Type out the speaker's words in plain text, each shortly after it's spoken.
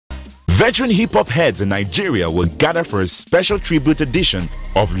Veteran hip-hop heads in Nigeria will gather for a special tribute edition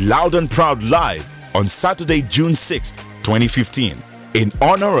of Loud and Proud Live on Saturday, June 6, 2015, in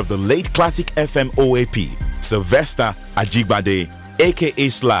honor of the late classic FM OAP, Sylvester Ajibade, aka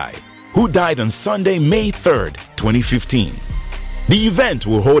Sly, who died on Sunday, May 3, 2015. The event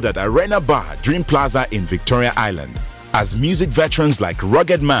will hold at Arena Bar, Dream Plaza in Victoria Island, as music veterans like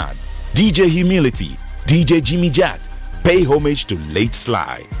Rugged Man, DJ Humility, DJ Jimmy Jack pay homage to late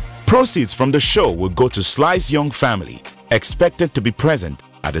Sly. Proceeds from the show will go to Sly's young family, expected to be present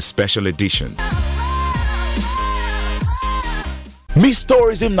at the special edition. Miss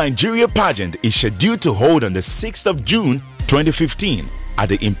Tourism Nigeria pageant is scheduled to hold on the 6th of June 2015 at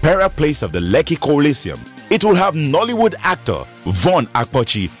the Imperial Place of the Lekki Coliseum. It will have Nollywood actor Von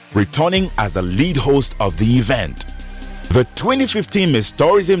Akpochi returning as the lead host of the event. The 2015 Miss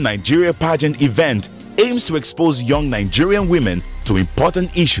Tourism Nigeria pageant event aims to expose young Nigerian women to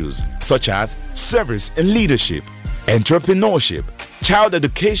important issues such as service and leadership, entrepreneurship, child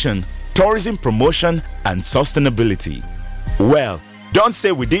education, tourism promotion, and sustainability. Well, don't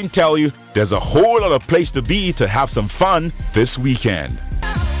say we didn't tell you. There's a whole lot of place to be to have some fun this weekend.